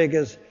 times as big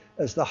as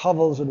the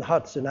hovels and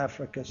huts in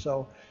Africa,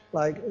 so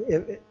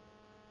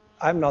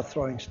I'm not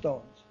throwing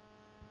stones.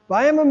 But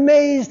I am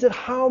amazed at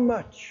how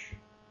much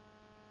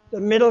the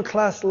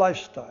middle-class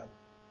lifestyle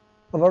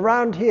of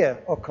around here,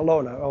 or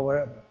Kelowna, or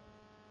wherever,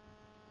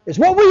 is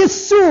what we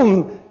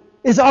assume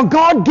is our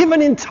God-given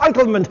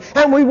entitlement,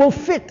 and we will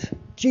fit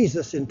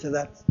Jesus into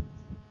that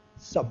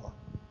somewhat.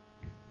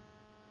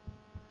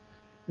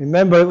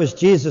 Remember, it was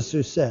Jesus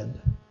who said,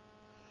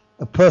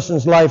 "A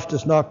person's life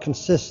does not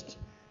consist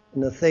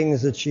in the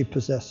things that she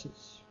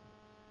possesses."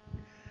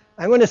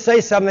 I'm going to say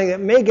something that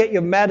may get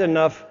you mad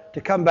enough to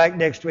come back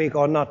next week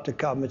or not to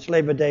come. It's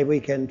Labor Day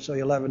weekend, so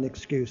you'll have an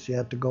excuse. You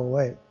had to go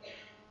away.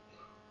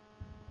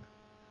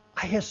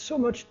 I hear so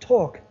much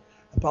talk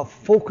about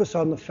focus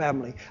on the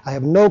family. I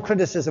have no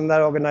criticism of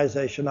that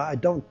organization. I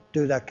don't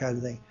do that kind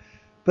of thing.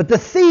 But the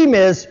theme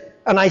is,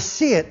 and I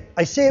see it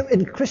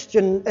in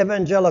Christian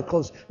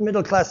evangelicals,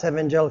 middle-class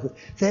evangelicals,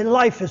 their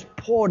life is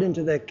poured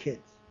into their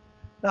kids.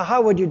 Now,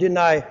 how would you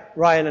deny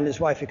Ryan and his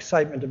wife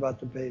excitement about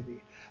the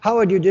baby? How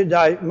would you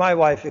deny my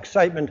wife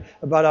excitement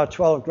about our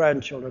 12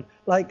 grandchildren?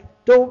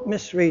 Don't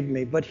misread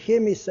me, but hear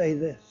me say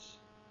this.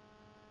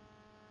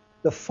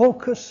 The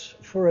focus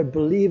for a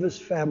believer's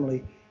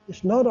family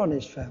is not on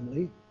his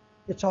family,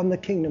 it's on the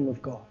kingdom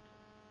of God.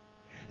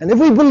 And if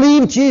we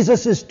believe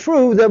Jesus is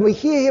true, then we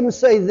hear him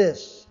say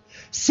this: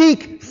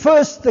 seek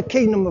first the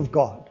kingdom of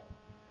God,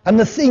 and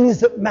the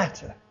things that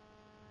matter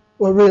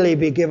will really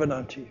be given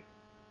unto you.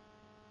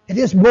 It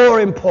is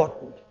more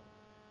important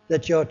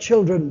that your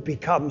children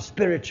become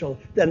spiritual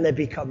than they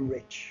become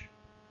rich.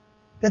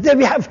 That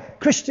they have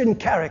Christian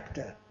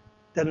character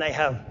than they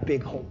have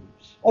big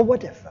homes, or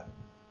whatever.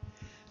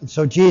 And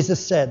so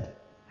Jesus said,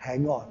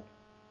 hang on.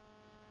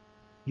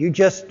 You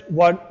just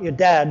want your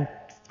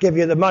dad to give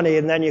you the money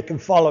and then you can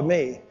follow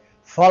me.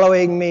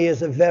 Following me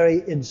is a very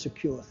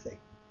insecure thing.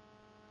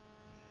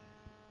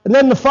 And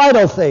then the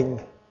final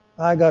thing,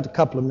 I got a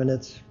couple of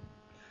minutes.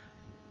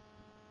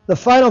 The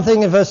final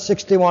thing in verse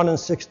 61 and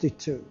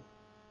 62.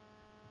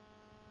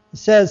 He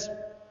says,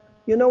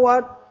 you know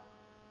what?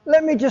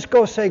 Let me just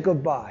go say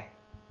goodbye.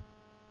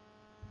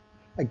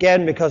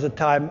 Again, because of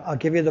time, I'll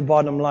give you the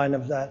bottom line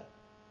of that.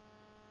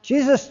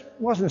 Jesus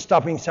wasn't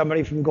stopping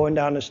somebody from going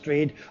down the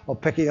street or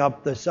picking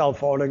up the cell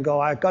phone and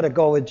go, I've got to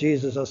go with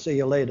Jesus, I'll see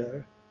you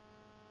later.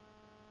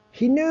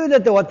 He knew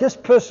that what this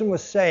person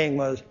was saying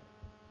was,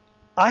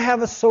 I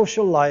have a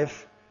social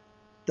life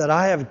that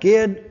I have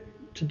geared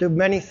to do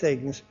many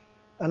things,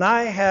 and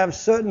I have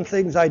certain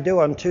things I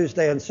do on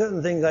Tuesday and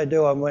certain things I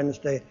do on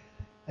Wednesday.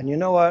 And you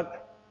know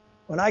what?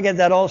 When I get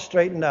that all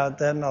straightened out,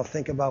 then I'll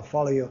think about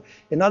following you.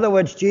 In other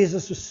words,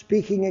 Jesus was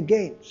speaking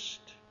against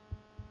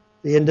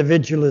the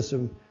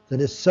individualism that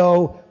is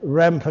so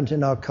rampant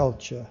in our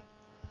culture.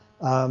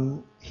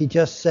 He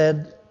just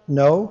said,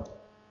 no,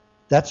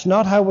 that's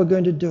not how we're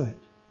going to do it.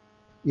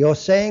 Your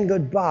saying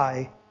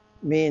goodbye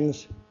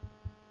means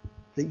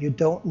that you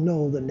don't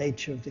know the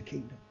nature of the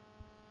kingdom.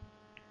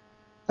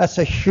 That's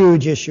a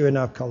huge issue in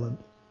our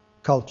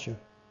culture.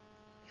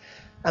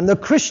 And the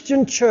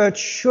Christian church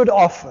should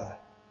offer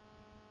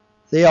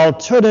the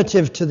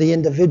alternative to the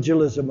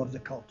individualism of the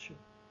culture.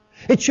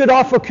 It should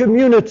offer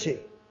community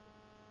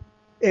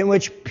in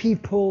which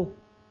people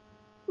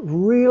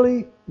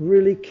really,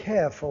 really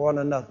care for one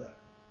another.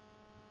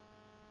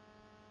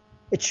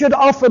 It should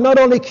offer not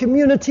only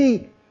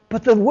community,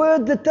 but the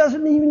word that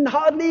doesn't even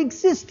hardly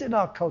exist in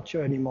our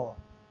culture anymore,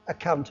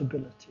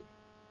 accountability.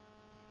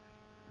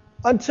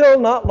 Until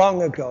not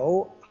long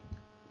ago,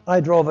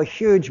 I drove a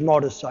huge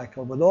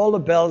motorcycle with all the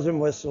bells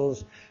and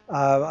whistles.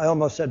 I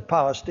almost said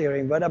power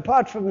steering, but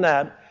apart from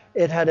that,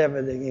 it had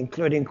everything,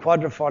 including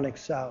quadraphonic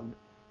sound.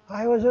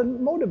 I was a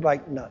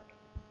motorbike nut.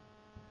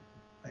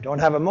 I don't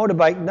have a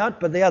motorbike nut,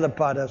 but the other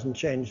part hasn't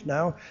changed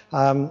now.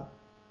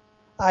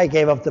 I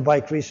gave up the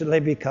bike recently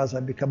because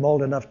I've become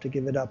old enough to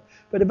give it up.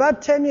 But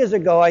about 10 years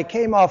ago, I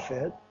came off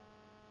it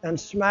and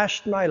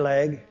smashed my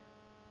leg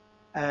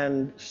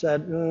and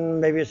said,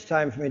 maybe it's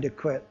time for me to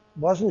quit.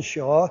 Wasn't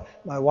sure.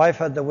 My wife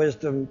had the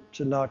wisdom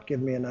to not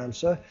give me an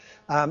answer.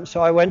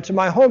 So I went to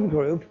my home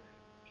group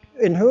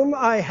in whom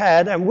I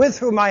had and with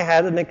whom I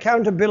had an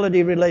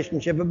accountability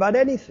relationship about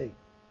anything.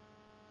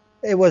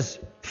 It was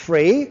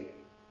free.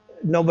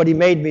 Nobody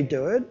made me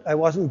do it. I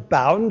wasn't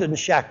bound and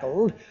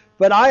shackled.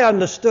 But I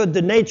understood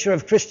the nature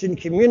of Christian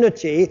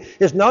community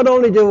is not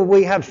only do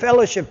we have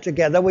fellowship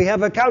together, we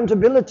have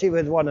accountability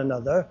with one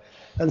another.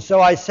 And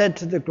so I said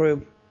to the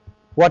group,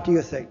 what do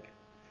you think?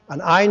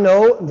 And I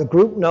know, and the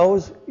group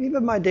knows,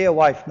 even my dear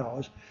wife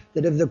knows,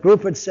 that if the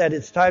group had said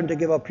it's time to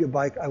give up your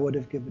bike, I would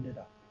have given it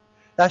up.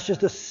 That's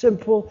just a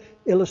simple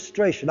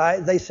illustration.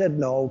 They said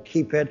no,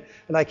 keep it,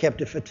 and I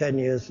kept it for 10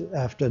 years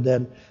after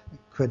then, I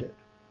quit it.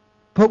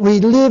 But we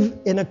live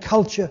in a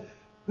culture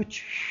which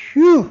is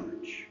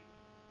huge,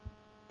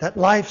 that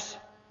life's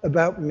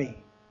about me,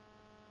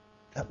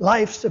 that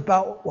life's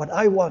about what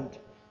I want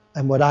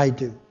and what I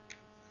do.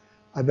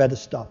 I better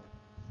stop.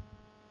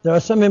 There are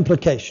some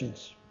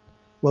implications.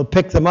 We'll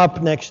pick them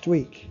up next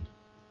week.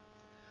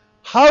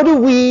 How do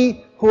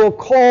we, who are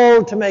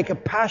called to make a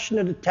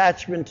passionate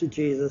attachment to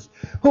Jesus,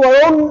 who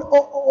are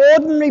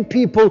ordinary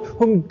people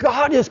whom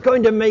God is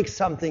going to make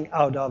something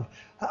out of,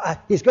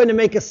 He's going to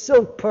make a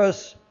silk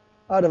purse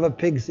out of a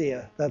pig's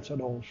ear. That's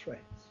an old phrase.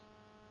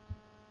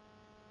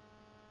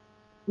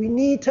 We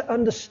need to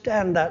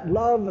understand that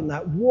love and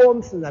that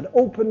warmth and that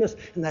openness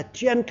and that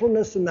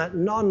gentleness and that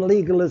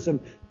non-legalism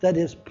that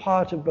is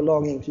part of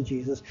belonging to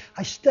Jesus.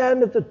 I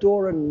stand at the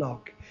door and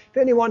knock. If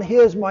anyone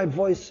hears my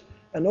voice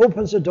and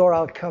opens the door,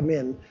 I'll come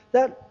in.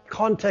 That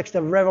context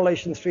of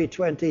Revelation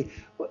 3:20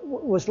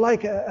 was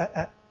like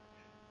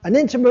an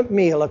intimate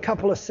meal. A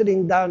couple are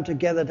sitting down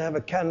together to have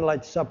a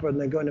candlelight supper and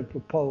they're going to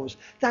propose.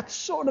 That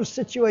sort of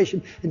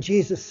situation. And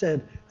Jesus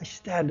said, I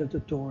stand at the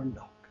door and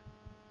knock.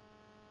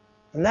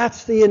 And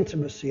that's the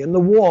intimacy and the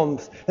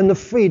warmth and the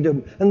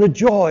freedom and the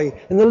joy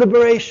and the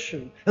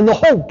liberation and the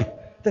hope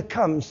that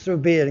comes through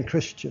being a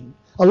Christian.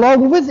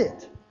 Along with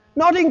it,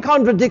 not in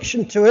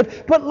contradiction to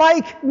it, but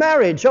like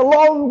marriage,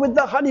 along with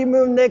the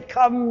honeymoon there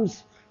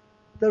comes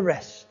the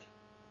rest.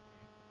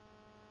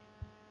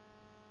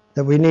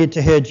 That we need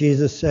to hear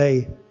Jesus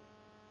say,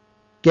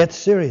 get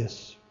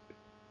serious,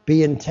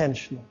 be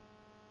intentional.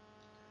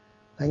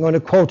 I'm going to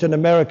quote an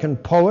American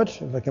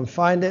poet, if I can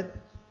find it,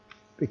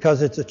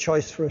 because it's a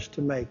choice for us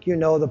to make. You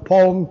know the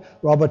poem,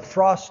 Robert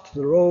Frost,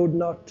 The Road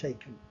Not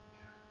Taken.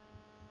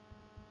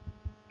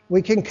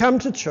 We can come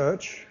to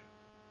church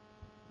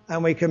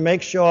and we can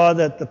make sure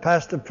that the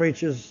pastor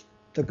preaches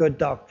the good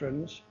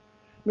doctrines.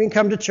 We can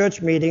come to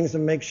church meetings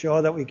and make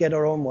sure that we get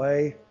our own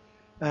way.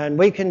 And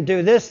we can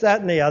do this,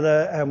 that, and the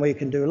other, and we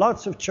can do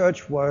lots of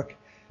church work.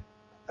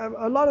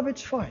 A lot of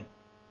it's fine.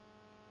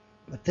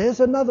 But there's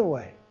another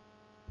way.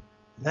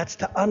 And that's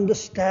to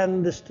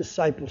understand this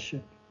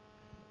discipleship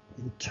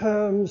in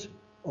terms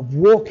of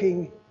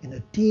walking in a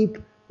deep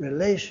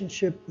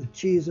relationship with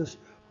Jesus,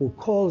 who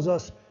calls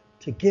us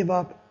to give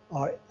up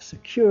our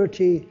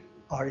security,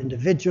 our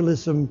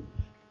individualism,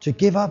 to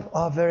give up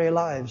our very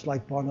lives,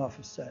 like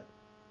Bonhoeffer said.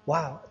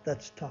 Wow,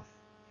 that's tough.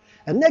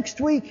 And next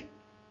week,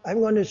 I'm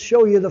going to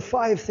show you the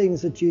 5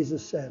 things that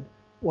Jesus said,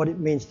 what it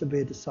means to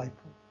be a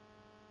disciple.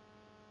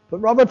 But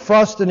Robert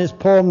Frost, in his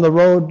poem, The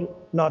Road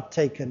Not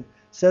Taken,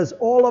 says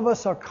all of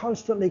us are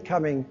constantly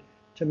coming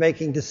to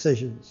making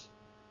decisions.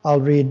 I'll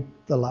read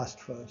the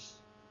last verse.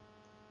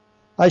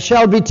 I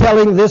shall be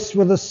telling this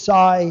with a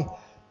sigh,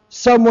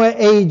 somewhere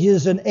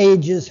ages and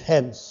ages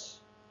hence.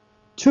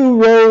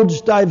 2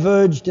 roads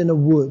diverged in a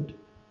wood,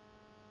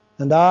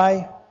 and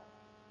I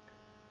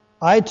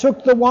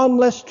took the one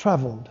less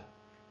traveled,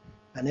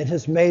 and it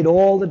has made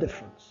all the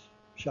difference.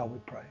 Shall we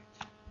pray?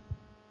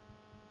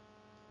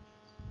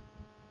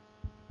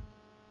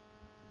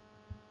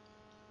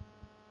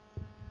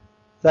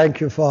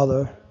 Thank you,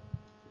 Father,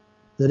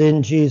 that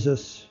in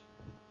Jesus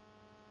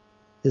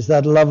is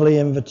that lovely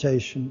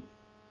invitation.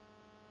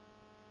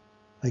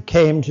 I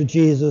came to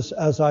Jesus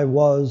as I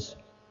was,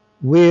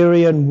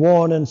 weary and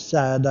worn and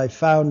sad. I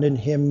found in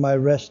him my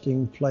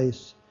resting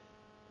place,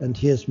 and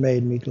he has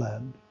made me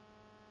glad.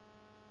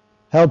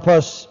 Help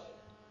us,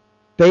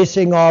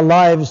 basing our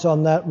lives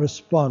on that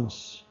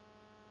response,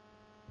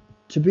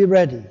 to be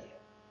ready,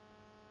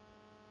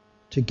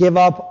 to give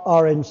up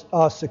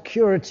our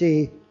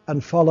security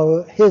and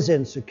follow his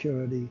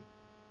insecurity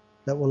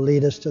that will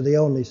lead us to the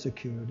only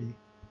security.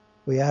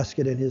 We ask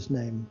it in his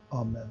name.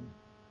 Amen.